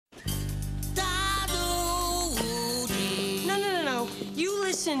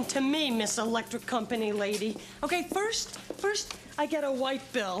listen to me, Miss Electric Company lady. Okay, first, I get a white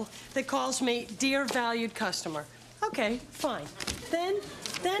bill that calls me Dear Valued Customer. Okay, fine. Then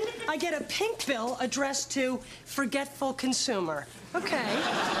I get a pink bill addressed to Forgetful Consumer. Okay.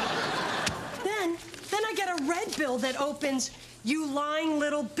 Then I get a red bill that opens You Lying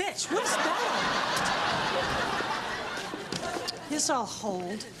Little Bitch. What's that? This I'll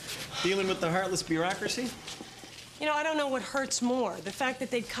hold. Dealing with the heartless bureaucracy? You know, I don't know what hurts more. The fact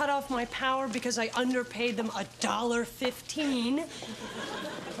that they'd cut off my power because I underpaid them $1.15,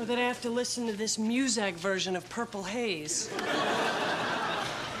 or that I have to listen to this Muzak version of Purple Haze.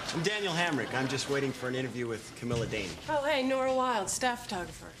 I'm Daniel Hamrick. I'm just waiting for an interview with Camilla Dane. Oh, hey, Nora Wild, staff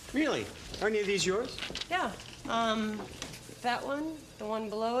photographer. Really? Are any of these yours? Yeah. That one, the one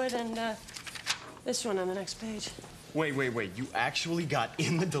below it, and this one on the next page. Wait. You actually got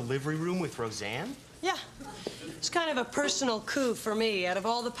in the delivery room with Roseanne? Yeah. It's kind of a personal coup for me. Out of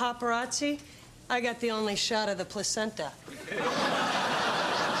all the paparazzi, I got the only shot of the placenta.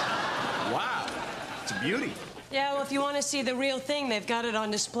 Wow. It's a beauty. Yeah, well, if you want to see the real thing, they've got it on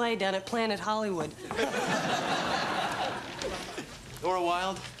display down at Planet Hollywood. Nora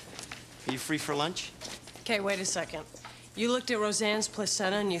Wild, are you free for lunch? Okay, wait a second. You looked at Roseanne's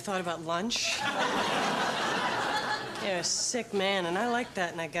placenta and you thought about lunch? You're a sick man, and I like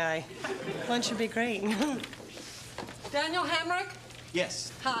that in a guy. Lunch would be great. Daniel Hamrick?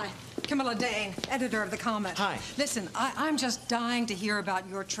 Yes. Hi. Camilla Dane, editor of The Comment. Hi. Listen, I'm just dying to hear about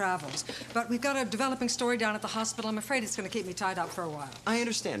your travels. But we've got a developing story down at the hospital. I'm afraid it's going to keep me tied up for a while. I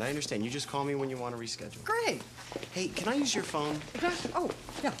understand. You just call me when you want to reschedule. Great. Hey, can I use your phone? Oh,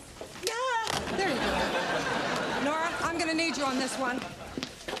 yeah. Yeah! There you go. Nora, I'm going to need you on this one.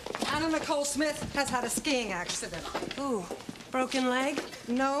 Anna Nicole Smith has had a skiing accident. Ooh, broken leg?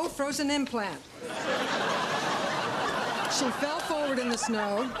 No, frozen implant. She fell forward in the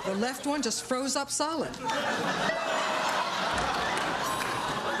snow. The left one just froze up solid.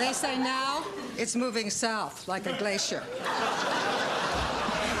 They say now it's moving south like a glacier.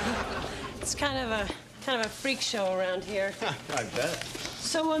 It's kind of a freak show around here. I bet.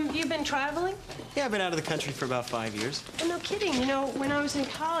 So, you've been traveling? Yeah, I've been out of the country for about 5 years. Oh, no kidding. You know, when I was in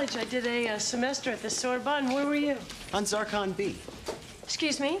college, I did a semester at the Sorbonne. Where were you? On Zarkon B.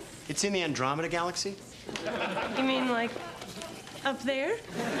 Excuse me? It's in the Andromeda Galaxy. You mean, like, up there?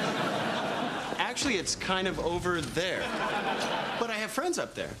 Actually, it's kind of over there. But I have friends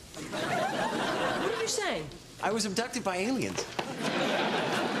up there. What are you saying? I was abducted by aliens.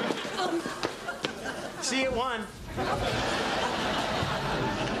 See you at 1.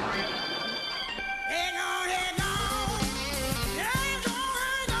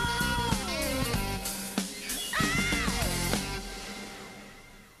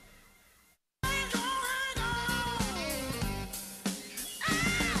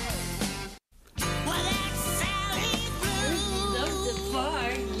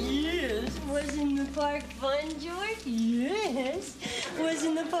 Park fun, George? Yes.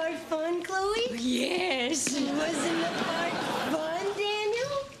 Wasn't the park fun, Chloe? Yes. Wasn't the park fun,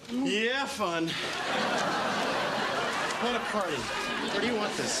 Daniel? Yeah, fun. What a party. Where do you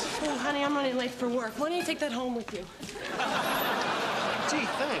want this? Oh, honey, I'm running late for work. Why don't you take that home with you? Gee,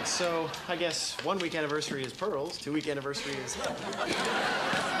 thanks. So, I guess 1 week anniversary is Pearl's, 2 week anniversary is...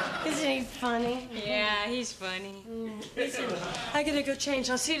 Isn't he funny? Yeah, he's funny. Listen, I gotta go change.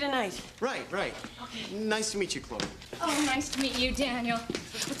 I'll see you tonight. Right. Okay. Nice to meet you, Chloe. Oh, nice to meet you, Daniel.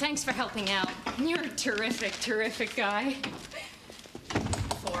 Well, thanks for helping out. You're a terrific guy.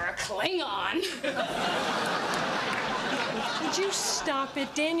 For a Klingon. Would you stop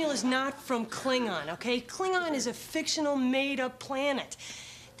it? Daniel is not from Klingon, okay? Klingon is a fictional, made-up planet.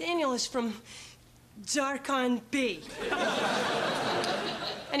 Daniel is from Zarkon B.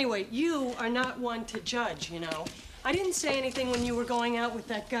 Anyway, you are not one to judge, you know. I didn't say anything when you were going out with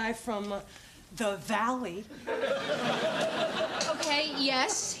that guy from the Valley. Okay,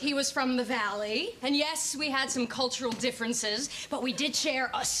 yes, he was from the Valley. And yes, we had some cultural differences, but we did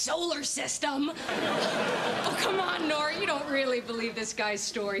share a solar system. Oh, come on, Nora. You don't really believe this guy's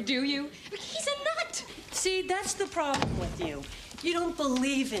story, do you? I mean, he's a nut. See, that's the problem with you. You don't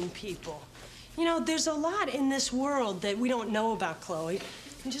believe in people. You know, there's a lot in this world that we don't know about, Chloe.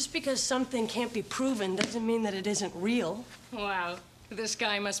 And just because something can't be proven doesn't mean that it isn't real. Wow, this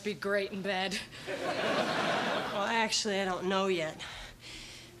guy must be great in bed. Well, actually, I don't know yet.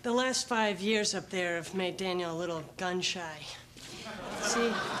 The last 5 years up there have made Daniel a little gun-shy.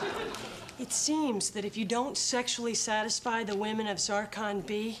 See, it seems that if you don't sexually satisfy the women of Zarkon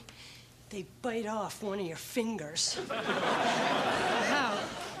B, they bite off one of your fingers.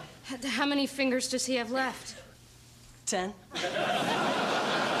 How many fingers does he have left? 10.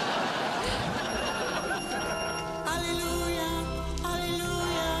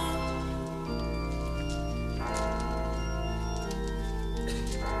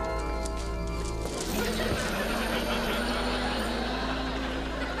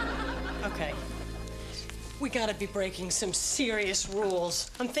 gotta be breaking some serious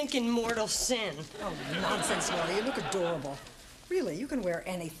rules. I'm thinking mortal sin. Oh, nonsense, Laura. You look adorable. Really, you can wear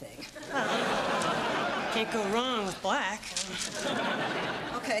anything. Can't go wrong with black.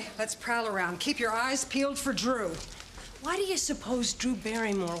 Okay, let's prowl around. Keep your eyes peeled for Drew. Why do you suppose Drew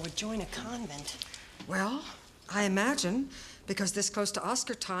Barrymore would join a convent? Well, I imagine because this close to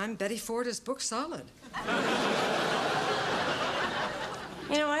Oscar time, Betty Ford is booked solid.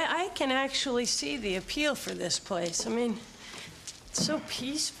 You know, I can actually see the appeal for this place. I mean, it's so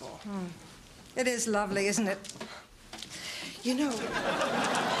peaceful. It is lovely, isn't it? You know,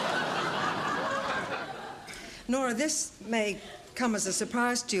 Nora, this may come as a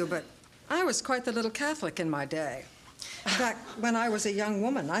surprise to you, but I was quite the little Catholic in my day. In fact, when I was a young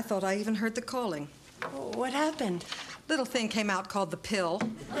woman, I thought I even heard the calling. What happened? Little thing came out called the pill.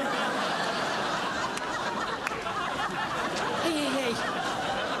 Hey.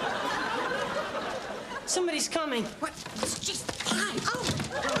 Somebody's coming. What? Jeez, hi. Oh!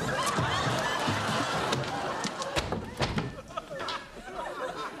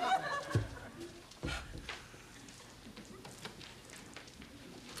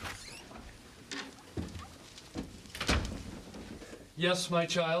 Yes, my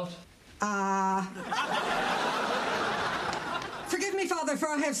child? Forgive me, Father, for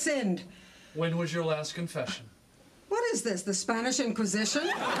I have sinned. When was your last confession? What is this, the Spanish Inquisition?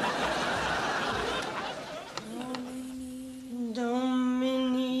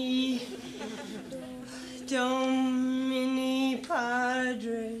 Domini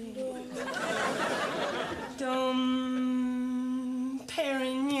Padre. Dom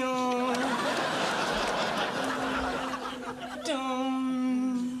Perignon.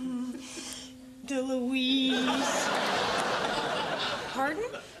 Dom DeLuise. Pardon?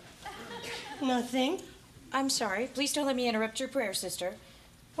 Nothing. I'm sorry. Please don't let me interrupt your prayer, sister.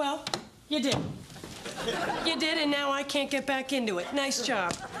 Well, you did. You did, and now I can't get back into it. Nice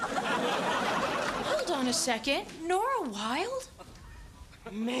job. Hold on a second. Nora Wilde?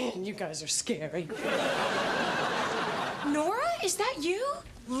 Man, you guys are scary. Nora, is that you?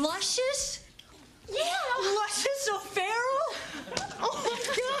 Luscious? Yeah. Luscious O'Farrell? Oh, my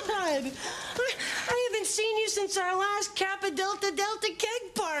God. I haven't seen you since our last Kappa Delta Delta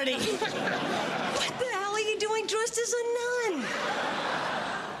keg party. What the hell are you doing dressed as a nun?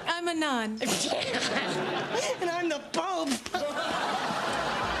 I'm a nun. And I'm the Pope.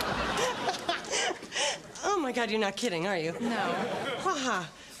 Oh, my God, you're not kidding, are you? No.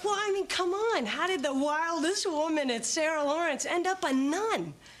 Well, I mean, come on. How did the wildest woman at Sarah Lawrence end up a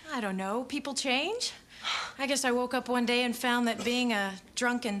nun? I don't know. People change. I guess I woke up one day and found that being a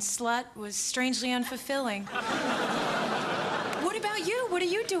drunken slut was strangely unfulfilling. What about you? What are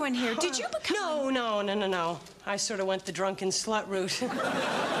you doing here? Did you become... No. I sort of went the drunken slut route.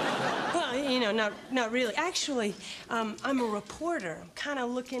 Well, you know, not really. Actually, I'm a reporter. I'm kind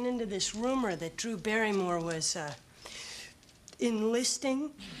of looking into this rumor that Drew Barrymore was,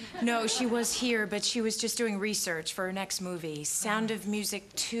 enlisting. No, she was here, but she was just doing research for her next movie, Sound of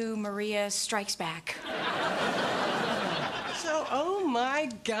Music 2, Maria Strikes Back. So, oh my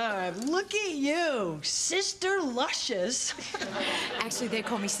God, look at you, Sister Luscious. Actually, they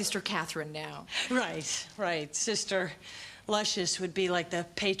call me Sister Catherine now. Right. Sister Luscious would be like the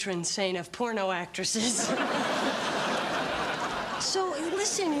patron saint of porno actresses. So,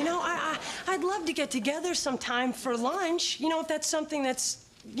 listen, you know, I'd love to get together sometime for lunch, you know, if that's something that's,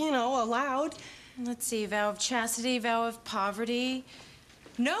 you know, allowed. Let's see, vow of chastity, vow of poverty.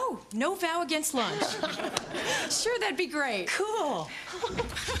 No vow against lunch. Sure, that'd be great. Cool.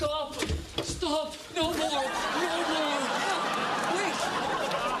 Stop! No more! Wait.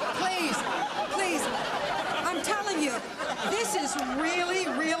 Please. I'm telling you, this is really,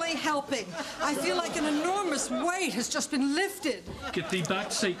 really helping. I feel like an enormous weight has just been lifted. Get thee back,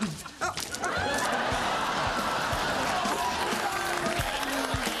 Satan.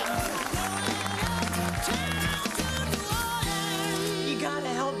 You gotta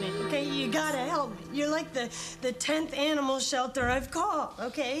help me, okay? You gotta help me. You're like the 10th animal shelter I've called,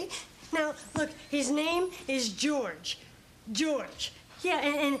 okay? Now, look, his name is George. George. Yeah,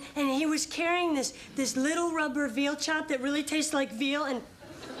 and he was carrying this little rubber veal chop that really tastes like veal, and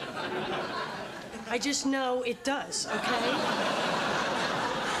I just know it does, okay?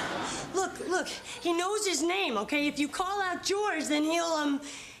 Look, he knows his name, okay? If you call out George, then he'll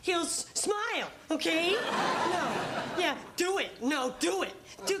smile, okay? Do it.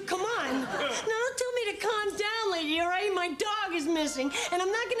 Dude, come on. No, don't tell me to calm down, lady, all right? My dog is missing, and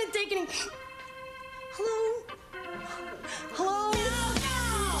I'm not gonna take any... Hello?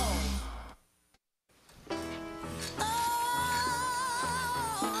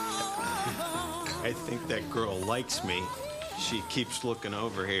 I think that girl likes me. She keeps looking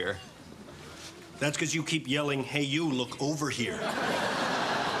over here. That's because you keep yelling, "Hey, you, look over here."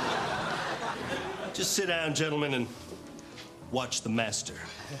 Just sit down, gentlemen, and watch the master.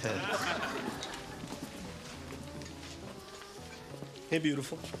 Hey,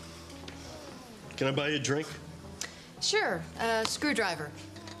 beautiful. Can I buy you a drink? Sure, screwdriver.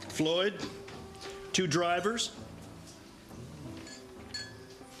 Floyd, 2 drivers.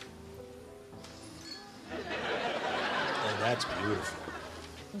 Oh, that's beautiful.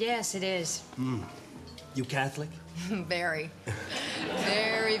 Yes, it is. You Catholic? Very.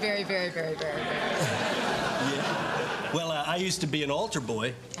 Very, very, very, very, very, very. Yeah. Well, I used to be an altar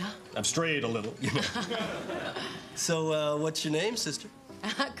boy. I'm strayed a little, you know. So, what's your name, sister?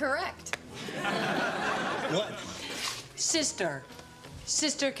 Correct. What? Sister.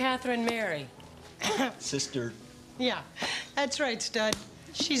 Sister Catherine Mary. Sister. Yeah, that's right, stud.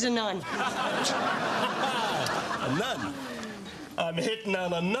 She's a nun. A nun. I'm hitting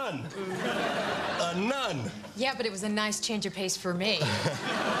on a nun. A nun. Yeah, but it was a nice change of pace for me.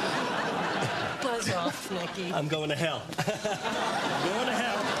 Buzz off, Nicky. I'm going to hell. I'm going to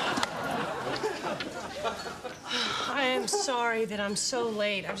hell. I am sorry that I'm so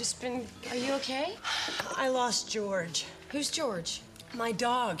late. I've just been... Are you okay? I lost George. Who's George? My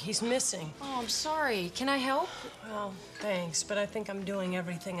dog. He's missing. Oh, I'm sorry. Can I help? Well, thanks, but I think I'm doing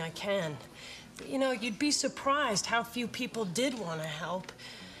everything I can. But, you know, you'd be surprised how few people did want to help.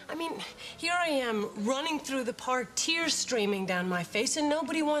 I mean, here I am running through the park, tears streaming down my face, and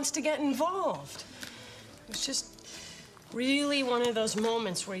nobody wants to get involved. It's just really one of those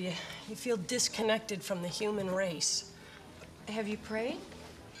moments where you feel disconnected from the human race. Have you prayed?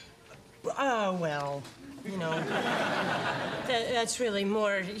 Oh, well, you know, that's really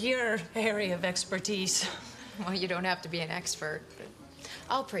more your area of expertise. Well, you don't have to be an expert, but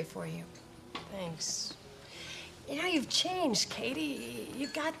I'll pray for you. Thanks. You know, you've changed, Katie.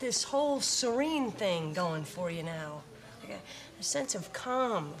 You've got this whole serene thing going for you now. Like a sense of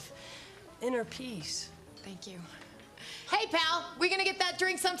calm, of inner peace. Thank you. Hey, pal, we gonna get that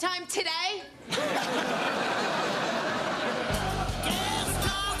drink sometime today?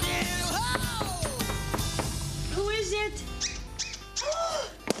 Who is it?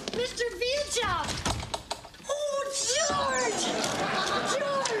 Mr. Viecha! Oh, George!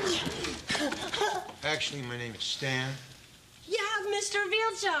 George! Actually, my name is Stan. Yeah, Mr.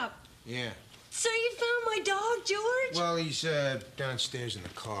 Viecha. Yeah. So you found my dog, George? Well, he's downstairs in the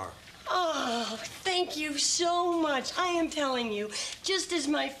car. Oh, thank you so much. I am telling you, just as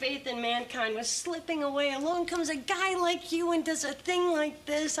my faith in mankind was slipping away, along comes a guy like you and does a thing like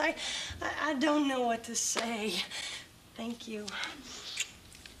this. I don't know what to say. Thank you.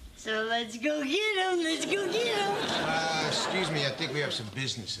 So let's go get him. Let's go get him. Excuse me, I think we have some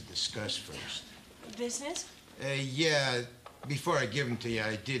business to discuss first. Business? Yeah, before I give him to you,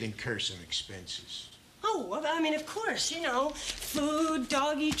 I did incur some expenses. Oh, well, I mean, of course, you know, food,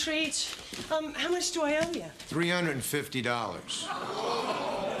 doggy treats. How much do I owe you? $350.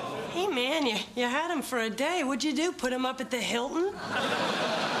 Hey, man, you had him for a day. What'd you do, put him up at the Hilton?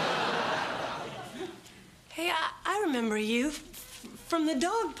 Hey, I remember you from the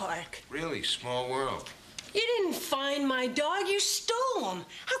dog park. Really, small world. You didn't find my dog, you stole him.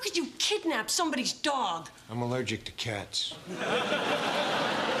 How could you kidnap somebody's dog? I'm allergic to cats. Look,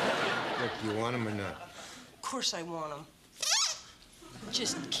 you want him or not? Of course I want him.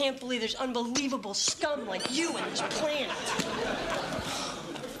 Just can't believe there's unbelievable scum like you on this planet.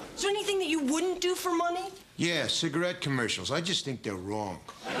 Is there anything that you wouldn't do for money? Yeah, cigarette commercials. I just think they're wrong.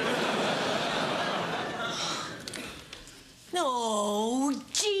 No,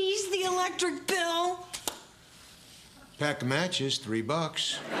 geez, the electric bill. Pack of matches,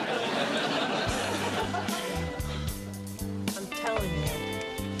 $3. I'm telling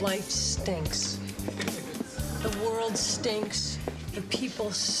you, life stinks. The world stinks. The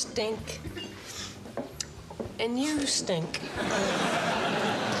people stink. And you stink.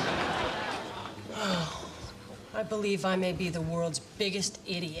 Oh, I believe I may be the world's biggest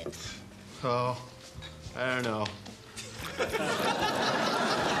idiot. Oh, I don't know.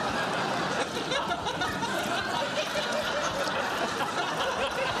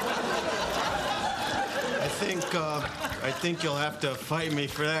 I think you'll have to fight me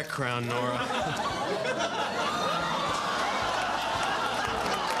for that crown, Nora.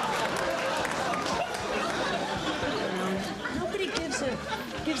 Nobody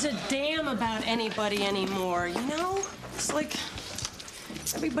gives a damn about anybody anymore, you know? It's like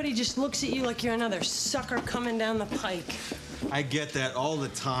everybody just looks at you like you're another sucker coming down the pike. I get that all the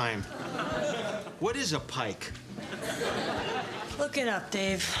time. What is a pike? Look it up,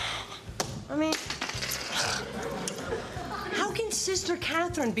 Dave. I mean, How can Sister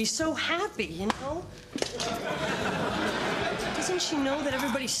Catherine be so happy, you know? Doesn't she know that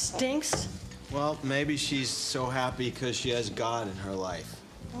everybody stinks? Well, maybe she's so happy because she has God in her life.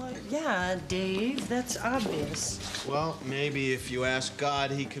 Well, yeah, Dave, that's obvious. Well, maybe if you ask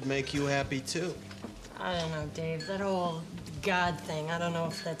God, he could make you happy too. I don't know, Dave. That whole God thing, I don't know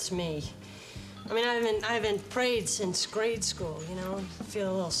if that's me. I mean, I haven't prayed since grade school, you know? I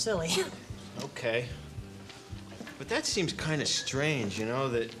feel a little silly. Okay. But that seems kind of strange, you know,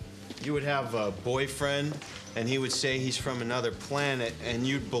 that you would have a boyfriend and he would say he's from another planet and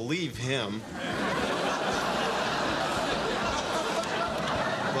you'd believe him.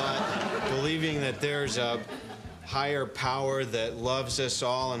 But believing that there's a higher power that loves us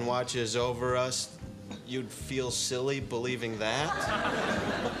all and watches over us, you'd feel silly believing that?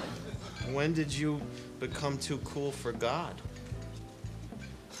 When did you become too cool for God?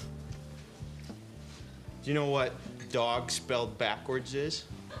 Do you know what dog spelled backwards is?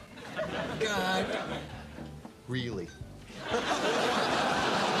 God. Really?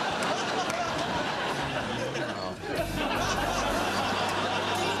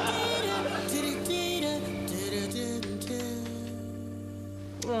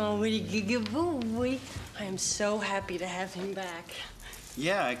 Oh, boy. I am so happy to have him back.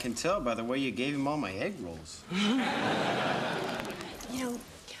 Yeah, I can tell by the way you gave him all my egg rolls. You know,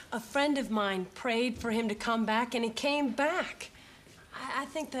 a friend of mine prayed for him to come back, and he came back. I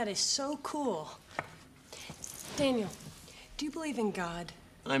think that is so cool. Daniel, do you believe in God?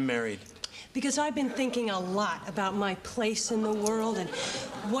 I'm married. Because I've been thinking a lot about my place in the world and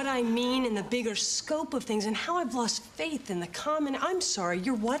what I mean in the bigger scope of things and how I've lost faith in the common. I'm sorry,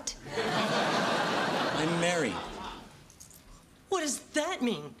 you're what? I'm married. What does that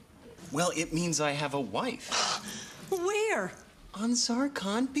mean? Well, it means I have a wife. Where? On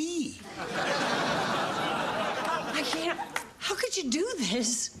Zarkon B. I can't. How could you do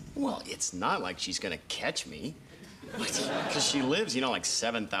this? Well, it's not like she's gonna catch me. Because she lives, you know, like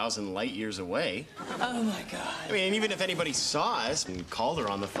 7,000 light years away. Oh, my God. I mean, even if anybody saw us and called her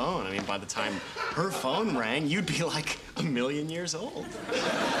on the phone, I mean, by the time her phone rang, you'd be like 1,000,000 years old.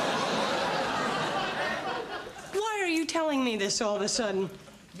 Why are you telling me this all of a sudden?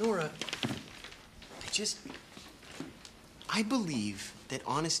 Nora, I believe that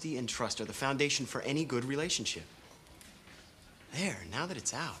honesty and trust are the foundation for any good relationship. There, now that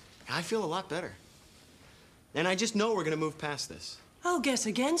it's out, I feel a lot better. And I just know we're gonna move past this. Oh, guess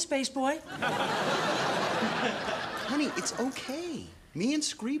again, Space Boy. Honey, it's okay. Me and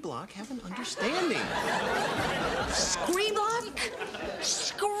Screeblock have an understanding. Screeblock?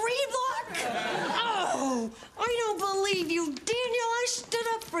 Screeblock? Oh, I don't believe you, Daniel. I stood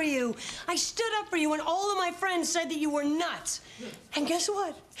up for you. I stood up for you when all of my friends said that you were nuts. And guess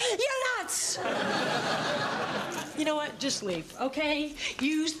what? You're nuts! You know what? Just leave, okay?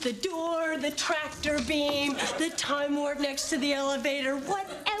 Use the door, the tractor beam, the time warp next to the elevator,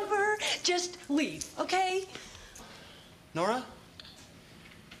 whatever. Just leave, okay? Nora,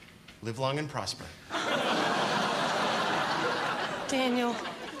 live long and prosper. Daniel,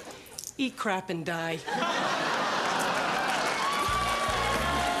 eat crap and die.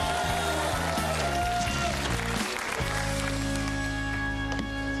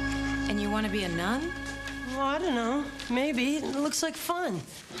 And you want to be a nun? Well, I don't know. Maybe. It looks like fun.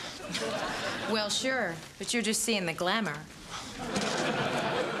 Well, sure, but you're just seeing the glamour.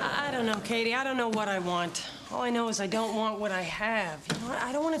 I don't know, Katie. I don't know what I want. All I know is I don't want what I have. You know,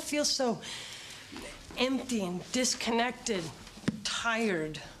 I don't want to feel so empty and disconnected,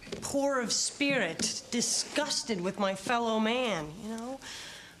 tired, poor of spirit, disgusted with my fellow man, you know?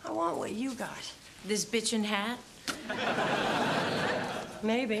 I want what you got. This bitchin' hat?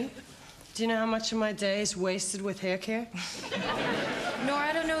 Maybe. Do you know how much of my day is wasted with hair care? Nora,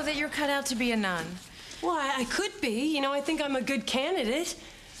 I don't know that you're cut out to be a nun. Well, I could be. You know, I think I'm a good candidate.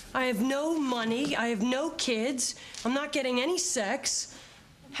 I have no money. I have no kids. I'm not getting any sex.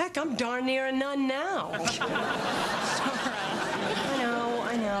 Heck, I'm darn near a nun now.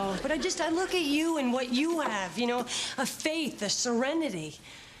 I know. But I look at you and what you have, you know, a faith, a serenity.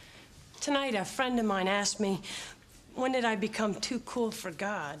 Tonight, a friend of mine asked me, when did I become too cool for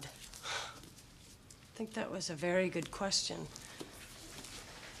God? I think that was a very good question.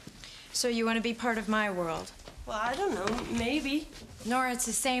 So you want to be part of my world? Well, I don't know. Maybe. Nora, it's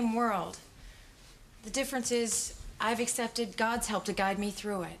the same world. The difference is I've accepted God's help to guide me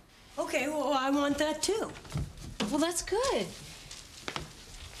through it. Okay, well, I want that too. Well, that's good.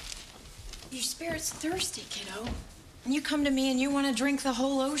 Your spirit's thirsty, kiddo. And you come to me and you want to drink the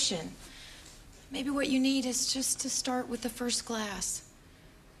whole ocean. Maybe what you need is just to start with the first glass.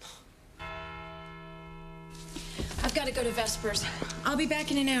 I've got to go to Vespers. I'll be back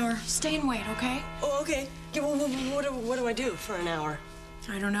in an hour. Stay and wait, okay? Oh, okay. Yeah, well, what do I do for an hour?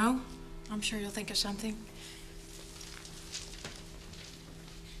 I don't know. I'm sure you'll think of something.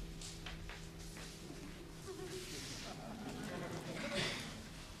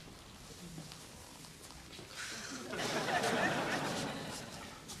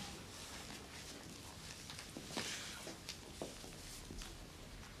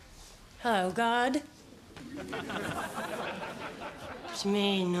 Hello, God. It's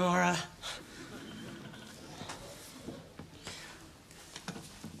me, Nora.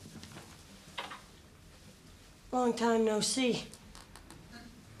 Long time no see.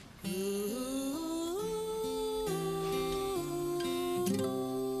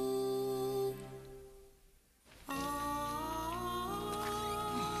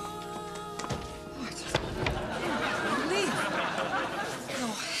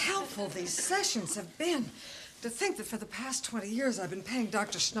 These sessions have been. To think that for the past 20 years I've been paying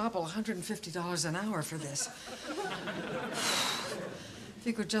Dr. Schnabel $150 an hour for this. If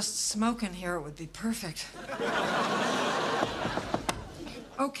you could just smoke in here, it would be perfect.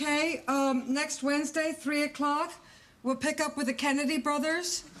 Okay, next Wednesday, 3 o'clock, we'll pick up with the Kennedy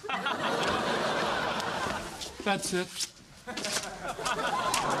brothers. That's it. I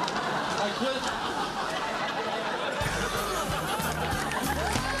quit.